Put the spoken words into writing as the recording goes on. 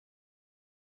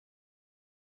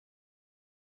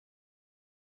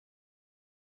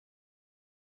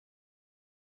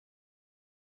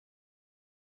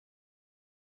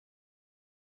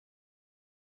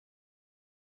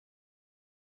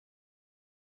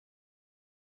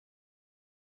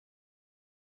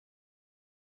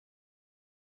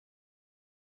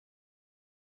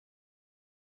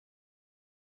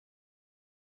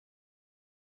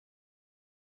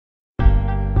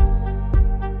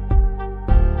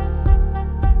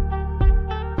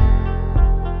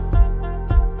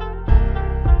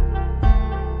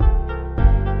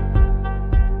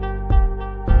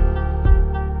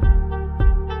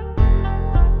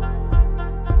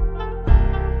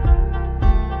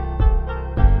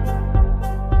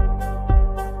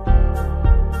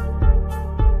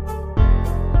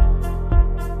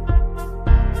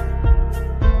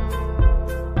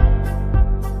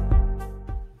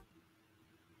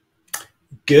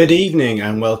Good evening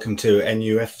and welcome to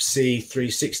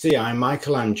NUFC360. I'm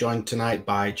Michael. I'm joined tonight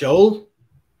by Joel.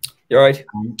 You all right?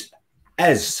 And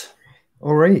Ez.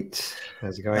 All right.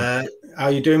 How's it going? How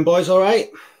are you doing, boys? All right?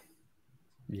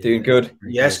 Yeah, Doing good.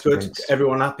 Yes, good. Thanks.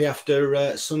 Everyone happy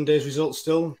after Sunday's results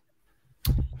still?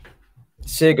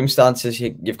 Circumstances,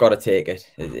 you've got to take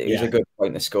it. It was Yeah. a good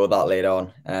point to score that late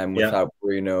on, without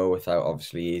Bruno, without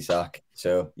obviously Isak.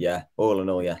 So, yeah, all in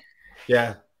all, yeah.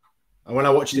 Yeah. And when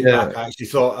I watched it back, I actually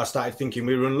thought, I started thinking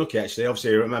we were unlucky, actually.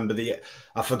 Obviously, I remember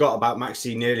I forgot about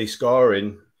Maxi nearly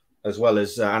scoring as well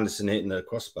as Anderson hitting the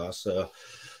crossbar. So,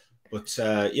 but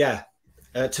yeah.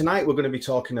 Tonight, we're going to be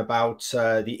talking about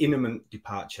the imminent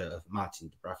departure of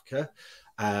Martin Dubravka,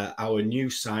 our new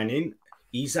signing,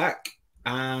 Isak,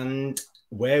 and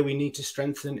where we need to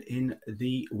strengthen in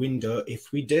the window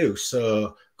if we do.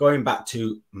 So going back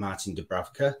to Martin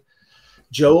Dubravka,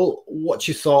 Joel, what's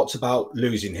your thoughts about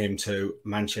losing him to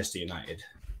Manchester United?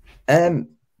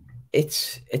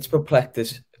 It's perplexed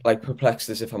us,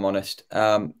 if I'm honest.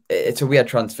 It's a weird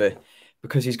transfer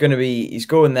because he's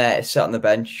going there to sit on the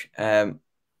bench.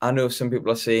 I know some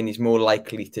people are saying he's more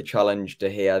likely to challenge De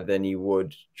Gea than he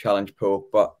would challenge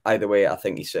Pope, but either way, I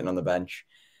think he's sitting on the bench.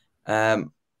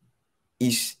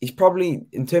 He's probably,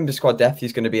 in terms of squad depth,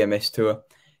 he's going to be a miss tour.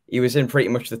 He was in pretty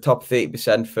much the top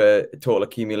 30% for total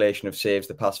accumulation of saves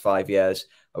the past 5 years.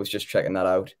 I was just checking that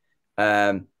out.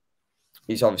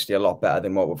 He's obviously a lot better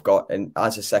than what we've got and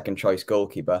as a second choice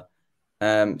goalkeeper.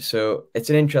 So it's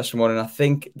an interesting one. And I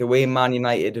think the way Man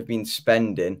United have been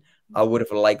spending, I would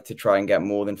have liked to try and get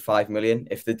more than 5 million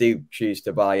if they do choose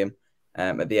to buy him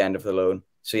at the end of the loan.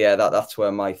 So yeah, that's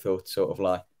where my thoughts sort of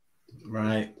lie.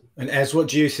 Right. And Ez, what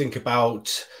do you think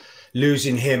about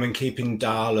losing him and keeping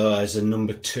Darlow as a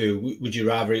number 2? Would you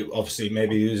rather, obviously,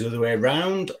 maybe the other way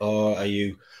around, or are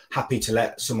you happy to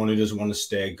let someone who doesn't want to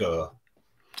stay go?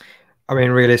 I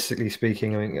mean, realistically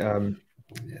speaking, I mean,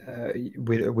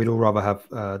 we'd all rather have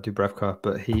Dubravka,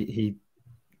 but he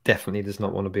definitely does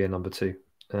not want to be a number 2.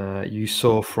 You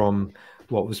saw from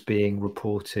what was being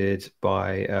reported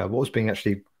by what was being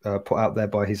actually put out there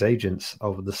by his agents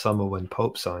over the summer when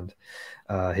Pope signed.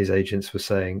 His agents were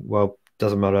saying, well,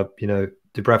 doesn't matter, you know,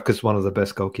 Dubravka's one of the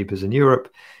best goalkeepers in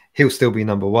Europe. He'll still be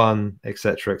number 1,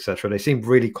 etc., etc. They seemed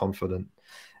really confident.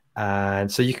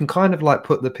 And so you can kind of like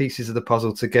put the pieces of the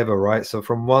puzzle together, right? So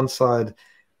from one side,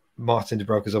 Martin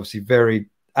Dubravka is obviously very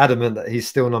adamant that he's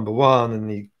still number 1 and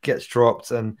he gets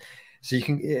dropped. And so you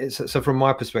can, so from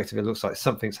my perspective, it looks like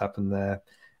something's happened there.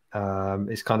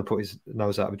 He's kind of put his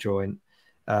nose out of joint.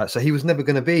 So he was never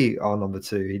going to be our number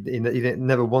 2. He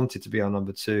never wanted to be our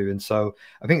number 2. And so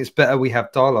I think it's better we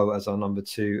have Darlow as our number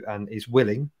 2 and is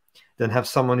willing than have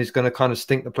someone who's going to kind of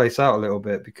stink the place out a little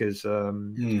bit because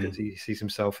he sees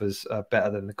himself as better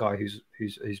than the guy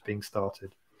who's being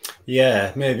started.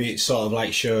 Yeah, maybe it sort of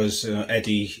like shows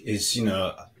Eddie is, you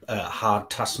know, a hard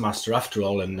taskmaster after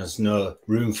all, and there's no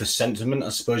room for sentiment. I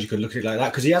suppose you could look at it like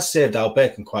that because he has saved Al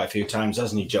Bacon quite a few times,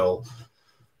 hasn't he, Joel?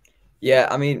 Yeah,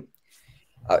 I mean,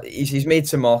 he's made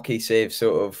some marquee saves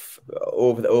sort of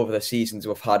over the seasons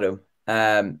we've had him.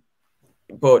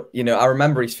 But you know, I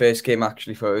remember his first game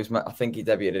actually I think he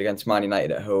debuted against Man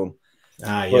United at home.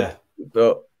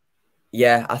 But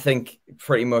yeah, I think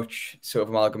pretty much sort of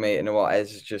amalgamating what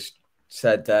Ez just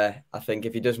said there. I think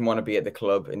if he doesn't want to be at the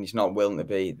club and he's not willing to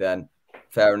be, then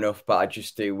fair enough. But I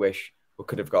just do wish we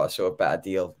could have got a sort of better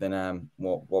deal than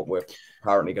what we're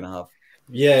apparently going to have.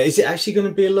 Yeah, is it actually going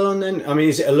to be a loan then? I mean,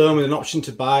 is it a loan with an option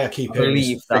to buy? I keep hearing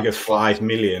this figure 5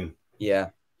 million. Yeah.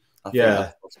 I think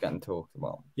that's what's getting talked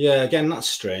about. Yeah, again, that's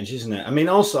strange, isn't it? I mean,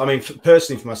 also,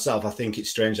 personally for myself, I think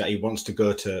it's strange that he wants to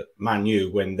go to Man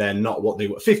U when they're not what they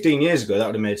were. 15 years ago, that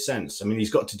would have made sense. I mean, he's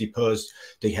got to depose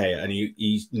De Gea, and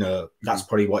he's you know, that's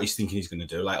probably what he's thinking he's going to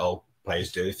do. Like all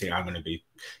players do, they think I'm going to be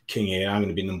king here, I'm going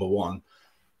to be number 1.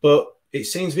 But it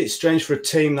seems a bit strange for a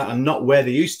team that are not where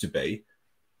they used to be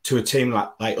to a team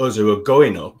like us who are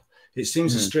going up. It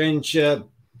seems a strange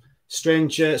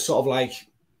sort of like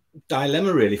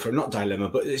dilemma, really, not dilemma,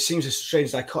 but it seems a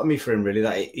strange dichotomy for him, really,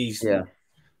 that he's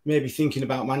maybe thinking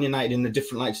about Man United in a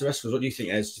different light to the rest of us. What do you think,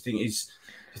 Ez? Do you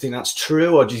think that's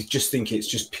true, or do you just think it's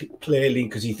just clearly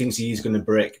because he thinks he's going to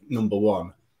break number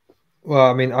 1?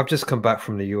 Well, I mean, I've just come back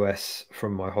from the US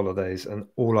from my holidays, and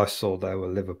all I saw there were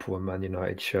Liverpool and Man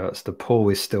United shirts. The pull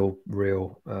is still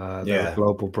real. They're a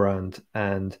global brand,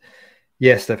 and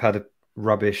yes, they've had a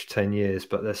rubbish 10 years,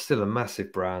 but they're still a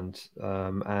massive brand.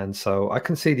 And so I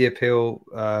can see the appeal.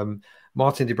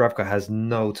 Martin Dubravka has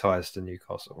no ties to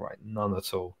Newcastle, right? None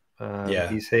at all.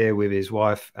 He's here with his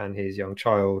wife and his young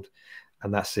child.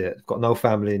 and that's it. They've got no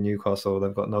family in Newcastle.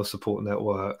 They've got no support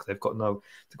network. They've got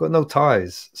no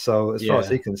ties. So as far as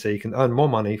he can see, he can earn more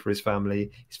money for his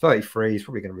family. He's 33. He's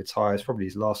probably going to retire. It's probably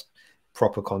his last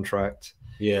proper contract.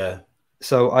 Yeah.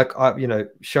 So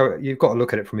you've got to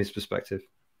look at it from his perspective.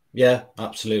 Yeah,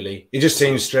 absolutely. It just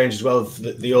seems strange as well,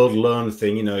 the old loan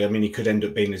thing. I mean, he could end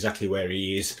up being exactly where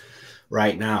he is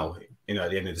right now. At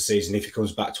the end of the season, if he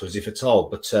comes back to us, if at all.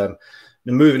 But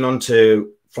moving on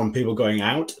from people going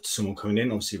out to someone coming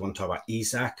in, obviously you want to talk about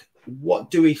Isak. What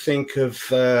do we think of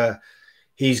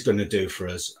he's going to do for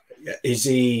us? Is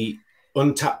he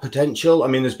untapped potential? I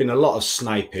mean, there's been a lot of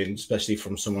sniping, especially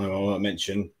from someone who I won't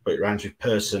mention, but rhymes with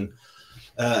person,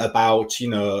 about,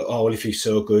 well, if he's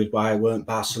so good, why weren't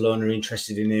Barcelona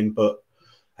interested in him?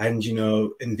 And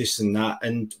this and that.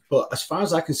 But as far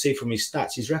as I can see from his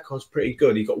stats, his record's pretty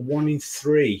good. He got 1 in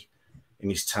 3 in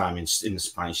his time in the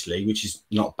Spanish league, which is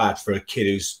not bad for a kid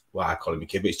who's, well, I call him a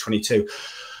kid, but he's 22.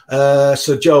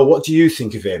 So, Joe, what do you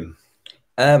think of him?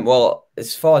 Well,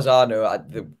 as far as I know,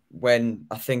 when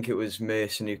I think it was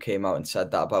Merson who came out and said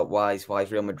that about why is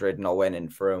Real Madrid not winning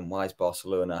for him? Why is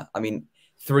Barcelona? I mean,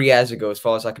 3 years ago, as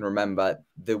far as I can remember,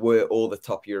 there were all the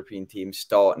top European teams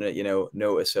starting to,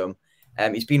 notice him.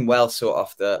 He's been well sought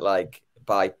after,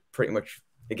 by pretty much,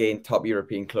 again, top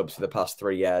European clubs for the past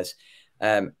 3 years.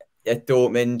 At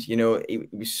Dortmund, he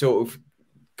was sort of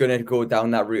going to go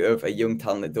down that route of a young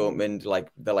talent at Dortmund,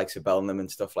 like the likes of Bellingham and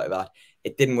stuff like that.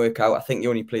 It didn't work out. I think he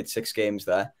only played 6 games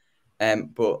there.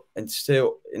 But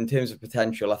still, in terms of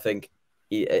potential, I think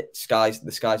the sky's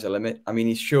the limit. I mean,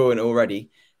 he's shown already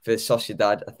for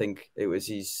Sociedad. I think it was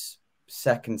his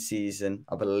second season,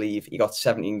 I believe. He got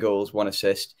 17 goals, 1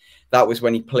 assist. That was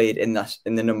when he played in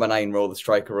the number 9 role, the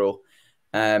striker role.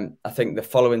 I think the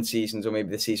following seasons, or maybe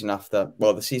the season after,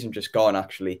 well, the season just gone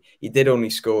actually, he did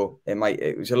only score,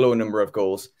 it was a low number of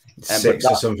goals. 6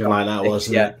 or something like that,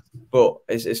 wasn't it? But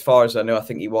as far as I know, I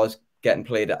think he was getting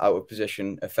played out of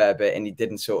position a fair bit, and he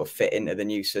didn't sort of fit into the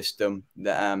new system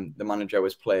that the manager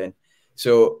was playing.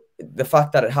 So the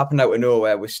fact that it happened out of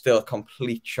nowhere was still a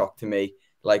complete shock to me.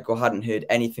 I hadn't heard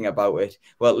anything about it.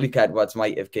 Well, Luke Edwards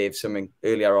might have gave something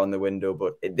earlier on the window,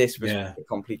 but this was a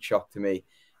complete shock to me.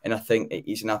 And I think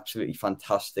he's an absolutely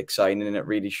fantastic signing, and it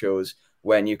really shows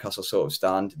where Newcastle sort of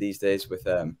stand these days with,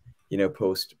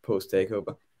 post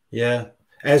takeover. Yeah.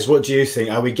 Ez, what do you think?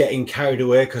 Are we getting carried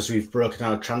away because we've broken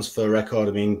our transfer record?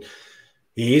 I mean,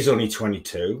 he is only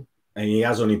 22, and he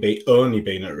has only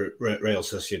been at Real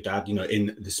Sociedad,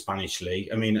 in the Spanish league.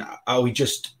 I mean, are we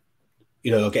just,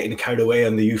 getting carried away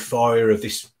on the euphoria of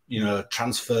this,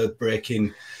 transfer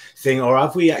breaking thing, or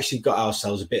have we actually got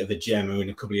ourselves a bit of a gem who in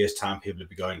a couple of years' time people will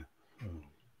be going,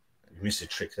 we missed a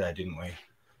trick there, didn't we?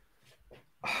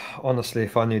 Honestly,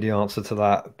 if I knew the answer to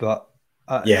that, but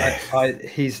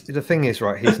he's the thing is,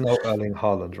 right, he's no Erling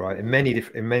Haaland, right, in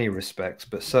many respects,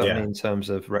 but certainly in terms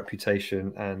of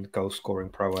reputation and goal scoring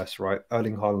prowess, right,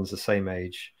 Erling Haaland's the same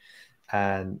age,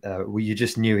 and you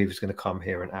just knew he was going to come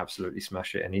here and absolutely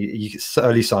smash it, and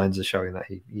early signs are showing that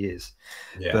he is.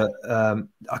 But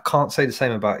I can't say the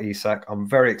same about Isak. I'm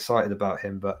very excited about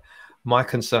him, but my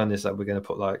concern is that we're going to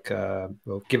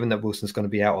put given that Wilson's going to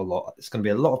be out a lot, it's going to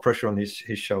be a lot of pressure on his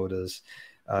shoulders.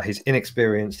 He's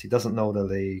inexperienced. He doesn't know the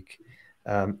league.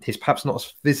 He's perhaps not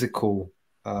as physical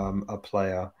a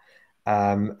player.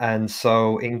 And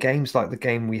so in games like the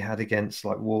game we had against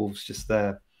Wolves just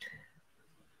there,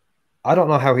 I don't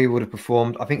know how he would have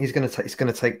performed. I think it's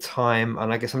going to take time.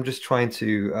 And I guess I'm just trying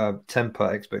to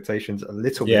temper expectations a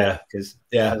little bit because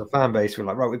as a fan base, we're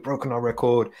like, right, we've broken our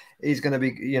record. He's going to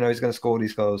be, he's going to score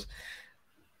these goals.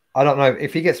 I don't know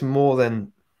if he gets more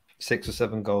than 6 or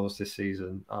 7 goals this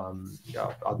season.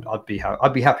 I'd be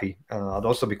happy. I'd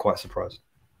also be quite surprised.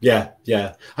 Yeah.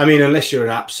 I mean, unless you're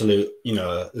an absolute,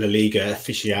 La Liga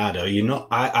aficionado, you're not.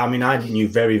 I mean, I knew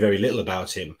very, very little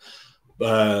about him.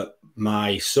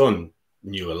 My son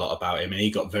knew a lot about him, and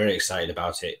he got very excited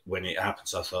about it when it happened.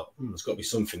 So I thought, there's got to be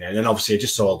something there. And then obviously I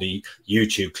just saw the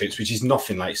YouTube clips, which is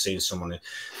nothing like seeing someone.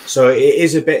 So it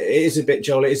is a bit,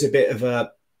 Joel. It is a bit of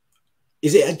a.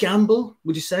 Is it a gamble?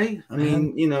 Would you say? I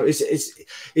mean, is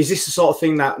this the sort of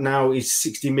thing that now is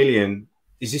 60 million?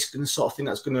 Is this the sort of thing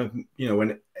that's going to,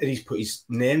 when Eddie's put his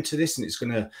name to this, and it's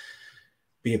going to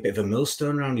be a bit of a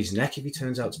millstone around his neck if he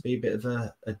turns out to be a bit of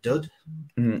a dud?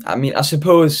 I mean, I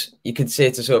suppose you could say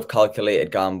it's a sort of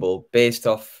calculated gamble based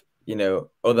off,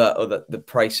 the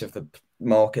price of the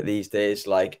market these days,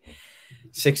 like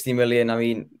 60 million. I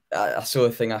mean, I saw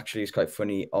a thing actually, it's quite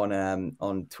funny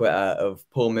on Twitter of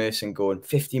Paul Merson going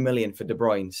 50 million for De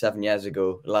Bruyne 7 years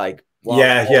ago. Like, wow,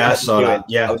 I saw that.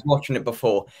 Yeah, I was watching it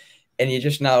before, and you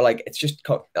just now it's just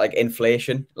like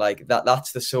inflation. Like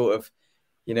that's the sort of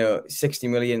you know, 60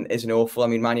 million isn't awful. I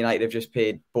mean, Man United have just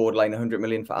paid borderline 100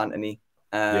 million for Anthony.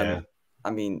 I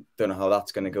mean, don't know how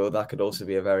that's going to go. That could also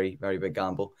be a very, very big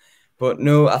gamble. But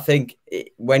no, I think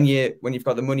when you've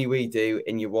got the money we do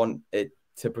and you want it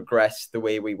to progress the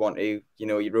way we want to, you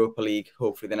know, Europa League,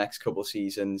 hopefully the next couple of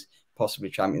seasons, possibly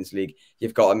Champions League,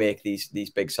 you've got to make these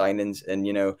big signings. And,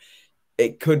 you know,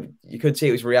 you could say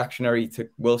it was reactionary to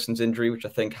Wilson's injury, which I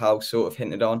think Howe sort of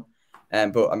hinted on.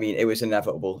 But I mean, it was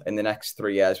inevitable. In the next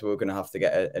 3 years, we were going to have to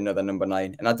get another number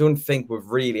 9. And I don't think we've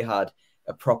really had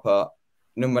a proper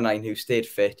number 9 who stayed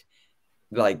fit,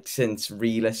 like, since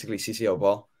realistically CC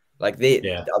Ball. Like,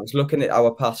 I was looking at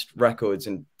our past records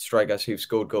and strikers who've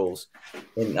scored goals,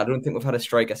 and I don't think we've had a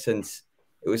striker since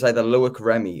it was either Loic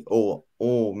Remy or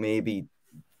maybe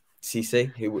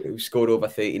CC who scored over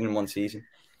 13 in one season.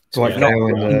 So Dwight Gale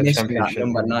in the championship. That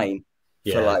number 9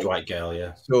 for like Dwight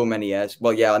Gale, so many years.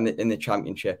 Well, yeah, in the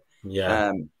championship.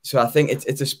 Yeah. So I think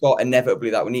it's a spot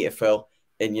inevitably that we need to fill,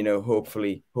 and, you know,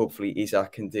 hopefully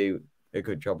Isak can do a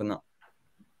good job in that.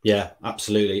 Yeah,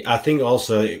 absolutely. I think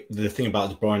also the thing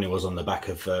about De Bruyne was on the back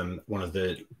of one of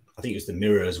the, I think it was the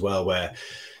Mirror as well, where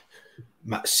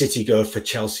City go for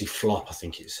Chelsea flop, I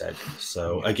think it said.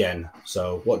 So again,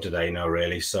 so what do they know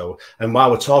really? So, and while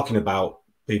we're talking about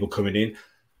people coming in,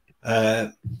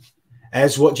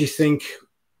 Ez, what do you think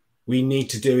we need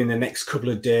to do in the next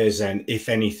couple of days? And if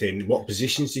anything, what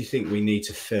positions do you think we need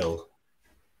to fill?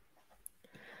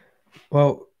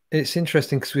 Well, it's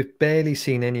interesting because we've barely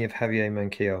seen any of Javier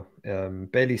Manquillo.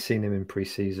 Barely seen him in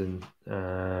pre-season.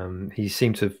 He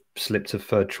seemed to have slipped to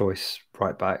third choice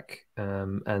right back.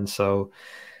 And so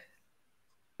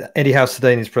Eddie Howe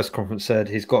today in his press conference said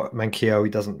he's got Manquillo. He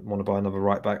doesn't want to buy another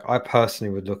right back. I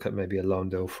personally would look at maybe a loan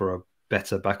deal for a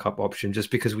better backup option,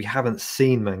 just because we haven't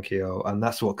seen Manquillo, and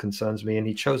that's what concerns me. And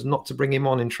he chose not to bring him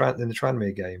on in the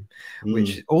Tranmere game,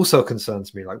 which also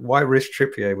concerns me. Like, why risk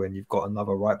Trippier when you've got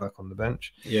another right back on the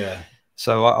bench? Yeah.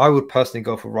 So I would personally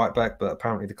go for right back, but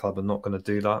apparently the club are not going to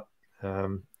do that.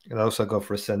 And I also go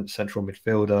for a central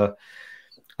midfielder.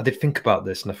 I did think about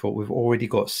this, and I thought we've already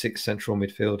got 6 central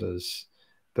midfielders,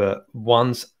 but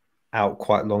one's out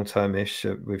quite long-term-ish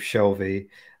with Shelvey.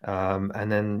 And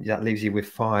then that leaves you with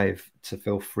 5 to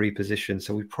fill 3 positions.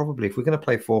 So we probably, if we're going to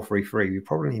play 4-3-3, we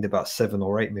probably need about 7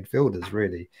 or 8 midfielders,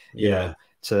 really. Yeah.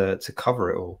 To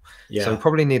cover it all. Yeah. So we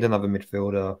probably need another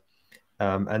midfielder.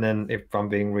 And then if I'm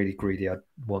being really greedy, I'd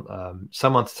want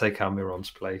someone to take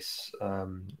Almiron's place,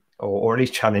 or at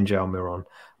least challenge Almiron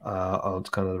on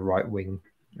kind of the right wing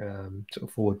sort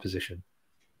of forward position.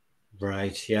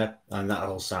 Right. Yeah. And that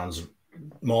all sounds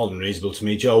more than reasonable to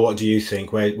me. Joe, what do you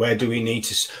think? Where do we need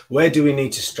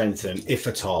to strengthen, if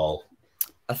at all?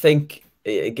 I think,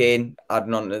 again,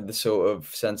 adding on to the sort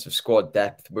of sense of squad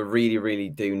depth, we really, really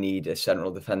do need a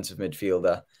central defensive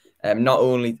midfielder. Not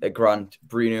only a Grant,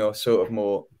 Bruno, sort of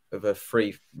more of a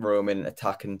free roaming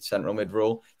attacking central mid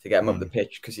role to get him up the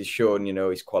pitch, because he's shown, you know,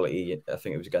 his quality. I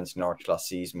think it was against Norwich last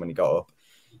season when he got up,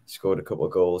 scored a couple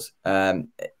of goals.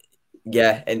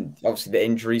 Yeah, and obviously the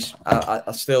injuries.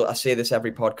 I say this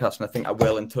every podcast, and I think I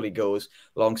will until he goes.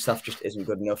 Longstaff just isn't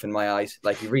good enough in my eyes.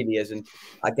 Like, he really isn't.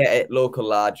 I get it, local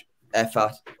lad,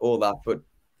 effort, all that, but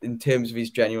in terms of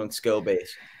his genuine skill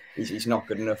base, he's not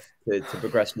good enough to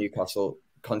progress Newcastle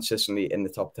consistently in the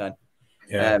top 10.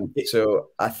 Yeah. So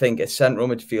I think a central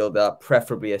midfielder,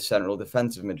 preferably a central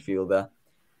defensive midfielder,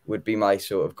 would be my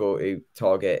sort of go-to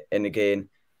target. And again,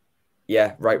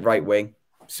 yeah, right wing.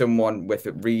 Someone with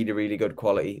a really, really good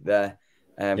quality there.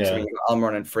 So you've got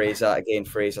Almiron and Fraser. Again,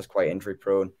 Fraser's quite injury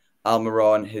prone.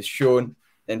 Almiron has shown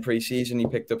in pre-season he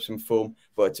picked up some form,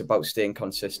 but it's about staying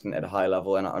consistent at a high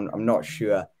level. And I'm not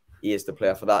sure he is the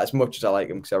player for that, as much as I like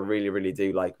him, because I really, really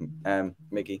do like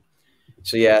Mickey.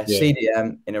 So yeah,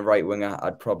 CDM in a right winger,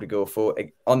 I'd probably go for.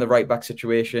 On the right back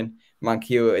situation,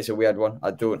 Manquillo is a weird one.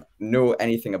 I don't know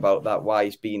anything about that, why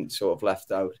he's been sort of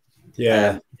left out.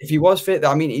 Yeah. If he was fit,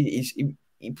 I mean,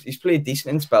 he's played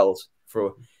decent in spells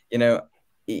for, you know,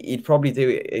 he'd probably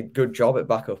do a good job at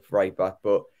backup right back.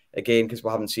 But again, because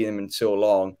we haven't seen him in so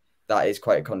long, that is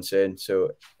quite a concern.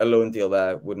 So a loan deal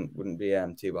there wouldn't be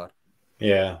too bad.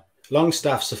 Yeah.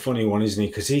 Longstaff's a funny one, isn't he?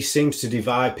 Because he seems to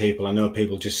divide people. I know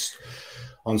people just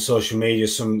on social media,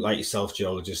 some like yourself,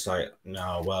 Joel, are just like,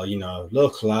 no, well, you know,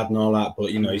 local lad and all that,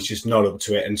 but, you know, he's just not up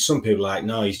to it. And some people are like,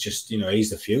 no, he's just, you know,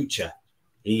 he's the future.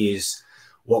 He is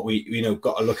what we, you know,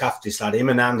 got to look after this lad. Him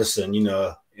and Anderson, you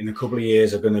know, in a couple of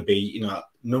years are going to be, you know,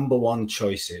 #1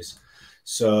 choices.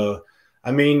 So,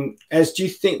 I mean, Ez, do you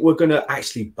think we're going to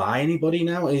actually buy anybody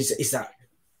now? Is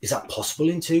that possible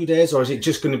in 2 days, or is it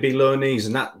just going to be loanees?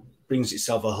 And that brings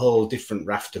itself a whole different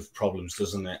raft of problems,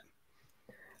 doesn't it?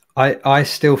 I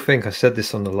still think, I said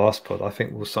this on the last pod, I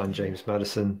think we'll sign James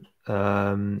Maddison.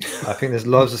 I think there's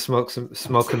loads of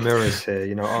smoke and mirrors here.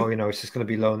 You know, oh, you know, it's just going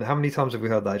to be loan. How many times have we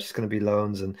heard that? It's just going to be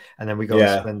loans, and then we go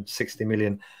and spend 60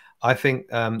 million. I think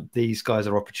these guys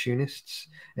are opportunists.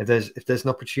 If there's an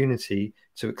opportunity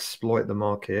to exploit the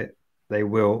market, they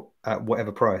will at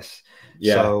whatever price.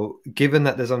 Yeah. So given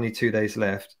that there's only 2 days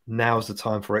left, now's the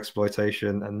time for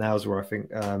exploitation, and now's where I think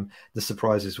the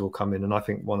surprises will come in. And I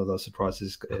think one of those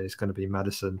surprises is going to be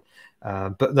Maddison.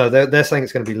 But no, they're saying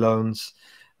it's going to be loans.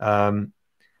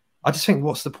 I just think,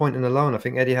 what's the point in a loan? I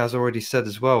think Eddie has already said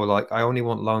as well, like, I only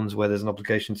want loans where there's an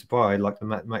obligation to buy, like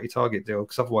the Matty Target deal,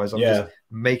 because otherwise I'm just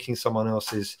making someone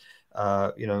else's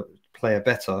player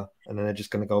better, and then they're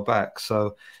just going to go back.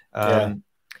 So I'm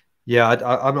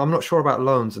not sure about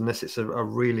loans unless it's a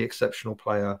really exceptional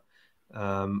player.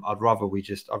 I'd rather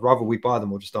we buy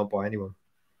them or just don't buy anyone.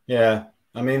 Yeah,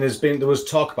 I mean, there was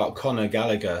talk about Conor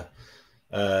Gallagher,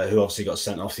 who obviously got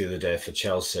sent off the other day for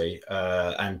Chelsea,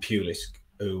 and Pulis,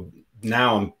 who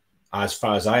now, as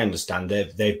far as I understand,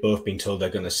 they've both been told they're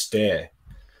going to stay.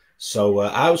 So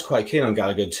I was quite keen on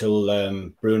Gallagher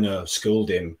until Bruno schooled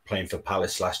him playing for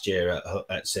Palace last year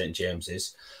at St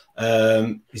James's.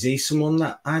 Is he someone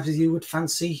that either of you would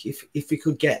fancy if we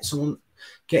could get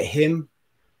him?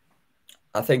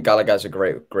 I think Gallagher's a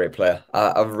great player.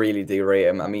 I really do rate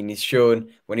him. I mean, he's shown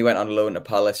when he went on loan to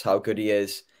Palace how good he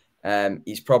is.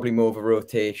 He's probably more of a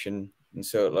rotation and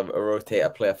sort of a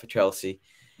rotator player for Chelsea.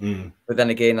 But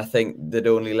then again, I think they'd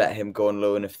only let him go on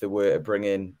loan if they were to bring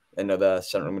in another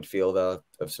central midfielder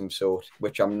of some sort,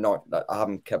 which I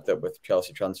haven't kept up with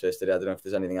Chelsea transfers today. I don't know if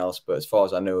there's anything else, but as far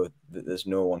as I know, there's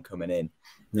no one coming in.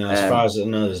 No, as far as I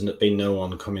know, there's been no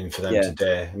one coming for them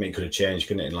today. I mean, it could have changed,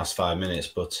 couldn't it, in the last 5 minutes?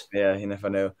 But yeah, you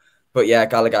never know. But yeah,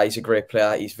 Gallagher, he's a great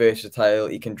player. He's versatile.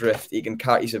 He can drift.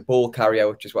 He's a ball carrier,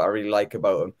 which is what I really like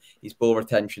about him. His ball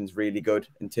retention's really good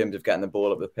in terms of getting the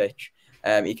ball up the pitch.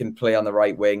 He can play on the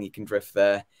right wing. He can drift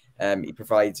there. He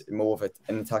provides more of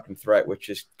an attacking threat, which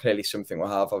is clearly something we'll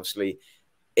have. Obviously,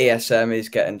 ASM is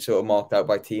getting sort of marked out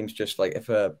by teams, just like if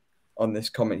on this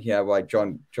comment here, why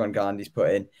John Gandhi's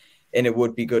put in. And it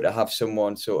would be good to have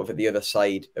someone sort of at the other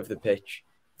side of the pitch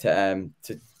to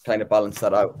kind of balance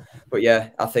that out. But yeah,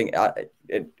 I think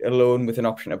alone with an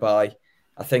option to buy,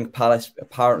 I think Palace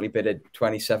apparently bidded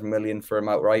 27 million for him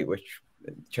outright, which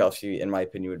Chelsea, in my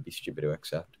opinion, would be stupid to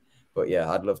accept. But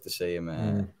yeah, I'd love to see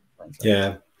him.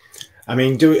 Yeah, I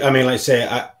mean, like I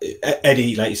say,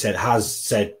 Eddie, like you said, has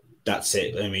said that's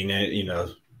it. I mean, you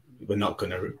know, we're not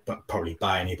going to probably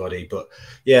buy anybody, but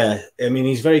yeah, I mean,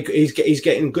 he's very good. He's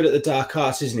getting good at the dark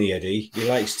arts, isn't he, Eddie? He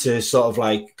likes to sort of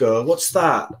like go, "What's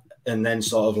that?" and then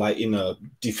sort of like, you know,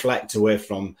 deflect away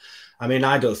from. I mean,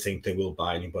 I don't think they will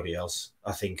buy anybody else.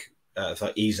 I think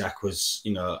Isak was,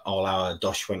 you know, all our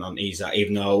dosh went on Isak,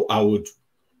 even though I would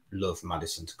love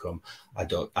Maddison to come. I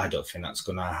don't think that's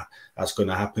gonna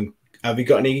happen. Have we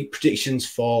got any predictions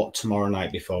for tomorrow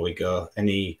night before we go?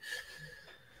 Any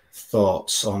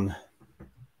thoughts on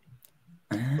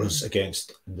us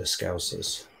against the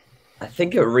Scousers? I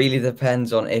think it really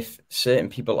depends on if certain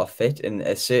people are fit and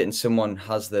a certain someone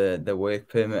has the work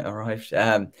permit arrived.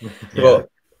 But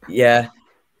yeah,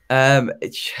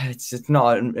 it's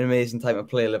not an amazing time to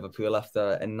play Liverpool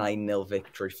after a 9-0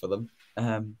 victory for them.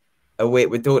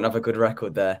 We don't have a good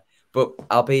record there, but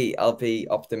I'll be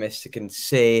optimistic and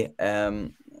say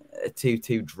a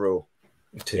 2-2 draw.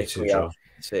 2-2 draw.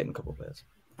 Certain couple of players.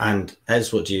 And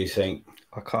Ez, what do you think?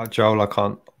 I can't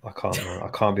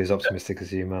be as optimistic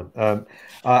as you, man.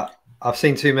 I've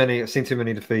seen too many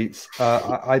defeats.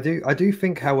 I do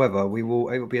think, however, it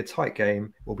will be a tight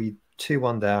game. We'll be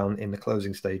 2-1 down in the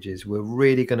closing stages. We're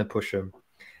really going to push them,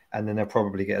 and then they'll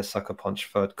probably get a sucker punch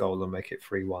third goal and make it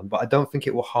 3-1. But I don't think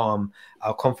it will harm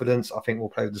our confidence. I think we'll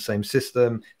play with the same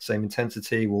system, same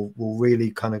intensity. We'll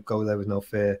really kind of go there with no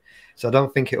fear. So I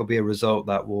don't think it will be a result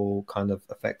that will kind of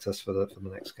affect us for the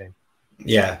next game.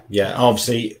 Yeah.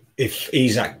 Obviously, if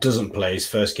Isak doesn't play, his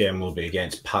first game will be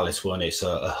against Palace, won't it?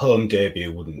 So a home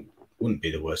debut wouldn't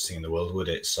be the worst thing in the world, would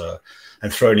it? So,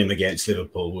 and throwing him against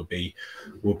Liverpool would be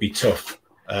tough.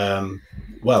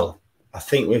 Well, I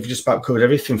think we've just about covered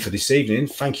everything for this evening.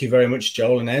 Thank you very much,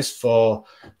 Joel and Ez, for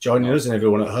joining us and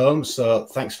everyone at home. So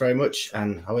thanks very much,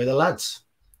 and away the lads.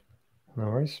 No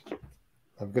worries.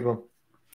 Have a good one.